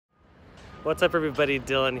What's up everybody,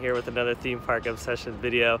 Dylan here with another theme park obsession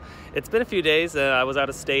video. It's been a few days, I was out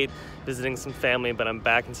of state visiting some family, but I'm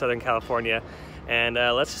back in Southern California. And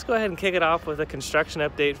let's just go ahead and kick it off with a construction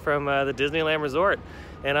update from the Disneyland Resort.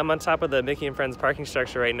 And I'm on top of the Mickey and Friends parking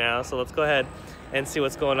structure right now, so let's go ahead and see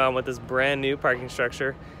what's going on with this brand new parking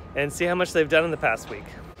structure and see how much they've done in the past week.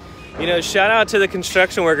 You know, shout out to the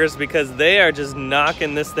construction workers because they are just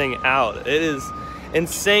knocking this thing out. It is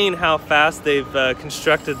insane how fast they've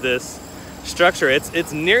constructed this structure.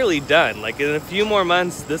 It's nearly done. Like in a few more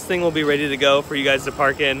months this thing will be ready to go for you guys to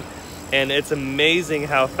park in, and it's amazing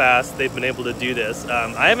how fast they've been able to do this.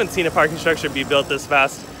 I haven't seen a parking structure be built this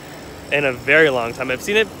fast in a very long time. I've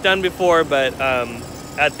seen it done before, but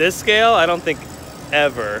at this scale I don't think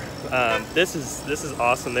ever. This is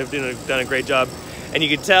awesome. They've done a great job, and you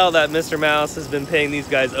can tell that Mr. Mouse has been paying these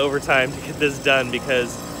guys overtime to get this done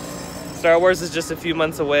because Star Wars is just a few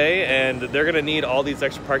months away and they're gonna need all these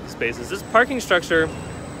extra parking spaces. This parking structure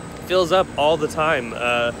fills up all the time.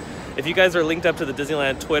 If you guys are linked up to the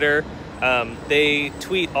Disneyland Twitter, they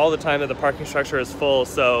tweet all the time that the parking structure is full.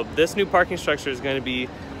 So this new parking structure is going to be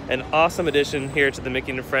an awesome addition here to the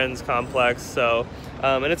Mickey and Friends complex. So,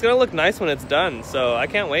 and it's gonna look nice when it's done. So I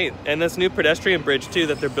can't wait. And this new pedestrian bridge too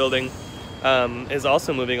that they're building is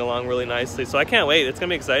also moving along really nicely. So I can't wait. It's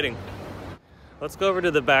gonna be exciting. Let's go over to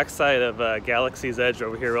the back side of Galaxy's Edge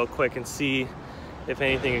over here real quick and see if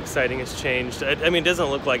anything exciting has changed. I mean, it doesn't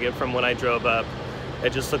look like it from when I drove up. It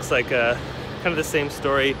just looks like kind of the same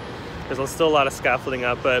story. There's still a lot of scaffolding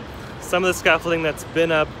up, but some of the scaffolding that's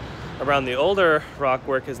been up around the older rock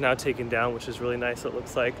work is now taken down, which is really nice, it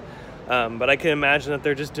looks like. But I can imagine that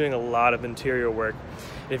they're just doing a lot of interior work.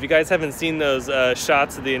 And if you guys haven't seen those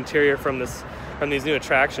shots of the interior from these new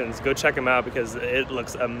attractions, go check them out because it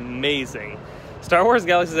looks amazing. Star Wars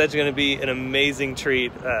Galaxy's Edge is going to be an amazing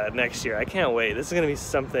treat next year. I can't wait. This is going to be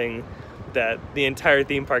something that the entire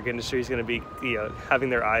theme park industry is going to be, having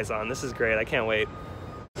their eyes on. This is great. I can't wait.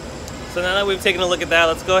 So now that we've taken a look at that,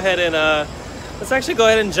 let's go ahead and let's actually go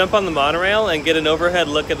ahead and jump on the monorail and get an overhead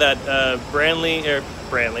look at that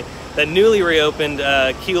that newly reopened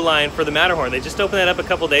queue line for the Matterhorn. They just opened that up a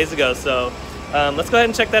couple days ago. So let's go ahead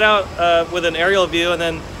and check that out with an aerial view and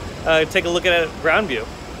then take a look at it ground view.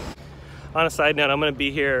 On a side note, I'm going to be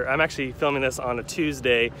here. I'm actually filming this on a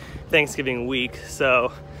Tuesday, Thanksgiving week.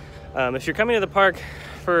 So if you're coming to the park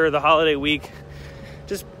for the holiday week,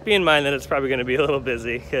 just be in mind that it's probably going to be a little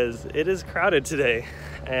busy because it is crowded today.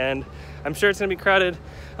 And I'm sure it's going to be crowded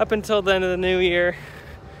up until the end of the new year,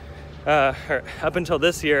 or up until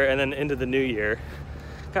this year and then into the new year.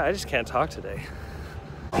 God, I just can't talk today.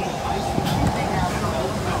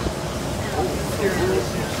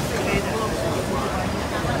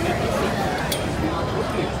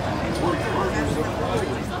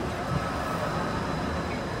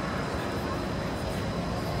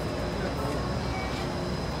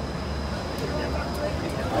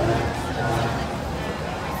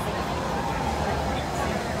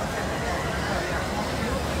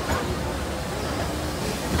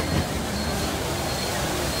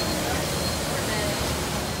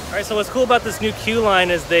 All right, so what's cool about this new queue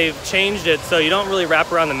line is they've changed it so you don't really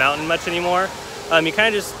wrap around the mountain much anymore. You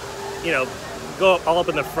kind of just, go all up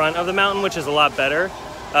in the front of the mountain, which is a lot better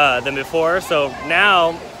than before. So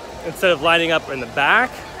now, instead of lining up in the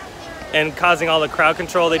back and causing all the crowd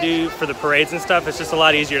control they do for the parades and stuff, it's just a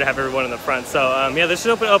lot easier to have everyone in the front. So yeah, this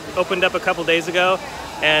opened up a couple days ago,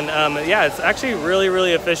 and yeah, it's actually really,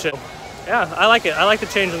 really efficient. Yeah, I like it. I like the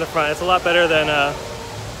change in the front. It's a lot better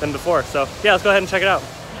than before. So yeah, let's go ahead and check it out.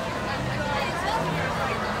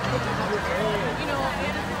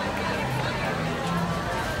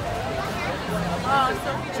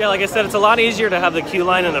 Yeah, like I said, it's a lot easier to have the queue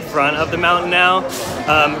line in the front of the mountain now,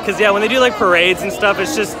 because yeah, when they do like parades and stuff,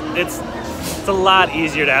 it's a lot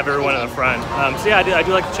easier to have everyone in the front. So yeah, I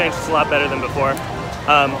do like the change. It's a lot better than before.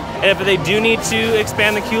 And if they do need to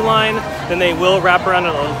expand the queue line, then they will wrap around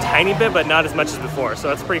a little tiny bit, but not as much as before. So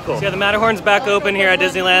that's pretty cool. So yeah, the Matterhorn's back open here at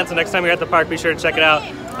Disneyland. So next time you're at the park, be sure to check it out.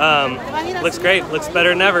 Looks great. Looks better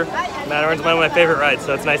than ever. Matterhorn's one of my favorite rides,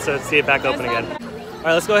 so it's nice to see it back open again. All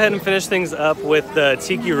right, let's go ahead and finish things up with the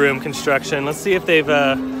Tiki Room construction. Let's see if they've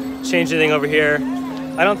changed anything over here.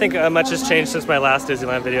 I don't think much has changed since my last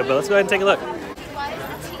Disneyland video, but let's go ahead and take a look.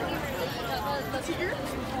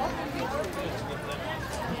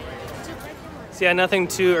 So yeah, nothing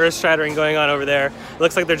too earth-shattering going on over there. It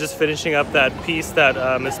looks like they're just finishing up that piece that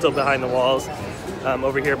is still behind the walls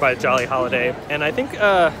over here by Jolly Holiday. And I think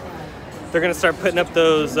they're gonna start putting up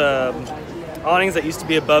those awnings that used to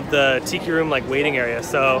be above the Tiki Room like waiting area.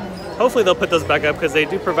 So hopefully they'll put those back up because they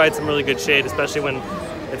do provide some really good shade, especially when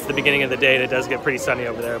it's the beginning of the day and it does get pretty sunny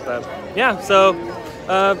over there. But yeah, so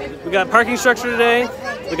we got parking structure today,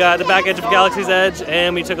 we got the back edge of Galaxy's Edge,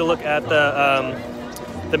 and we took a look at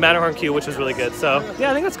the Matterhorn queue, which was really good. So yeah,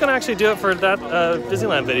 I think that's gonna actually do it for that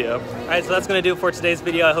Disneyland video. All right, so that's gonna do it for today's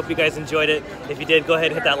video. I hope you guys enjoyed it. If you did, go ahead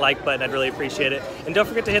and hit that like button. I'd really appreciate it. And don't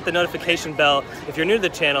forget to hit the notification bell if you're new to the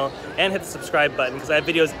channel, and hit the subscribe button, because I have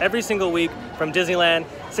videos every single week from Disneyland,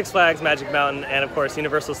 Six Flags, Magic Mountain, and of course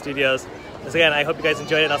Universal Studios. Again, I hope you guys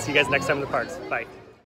enjoyed it, and I'll see you guys next time in the parks. Bye.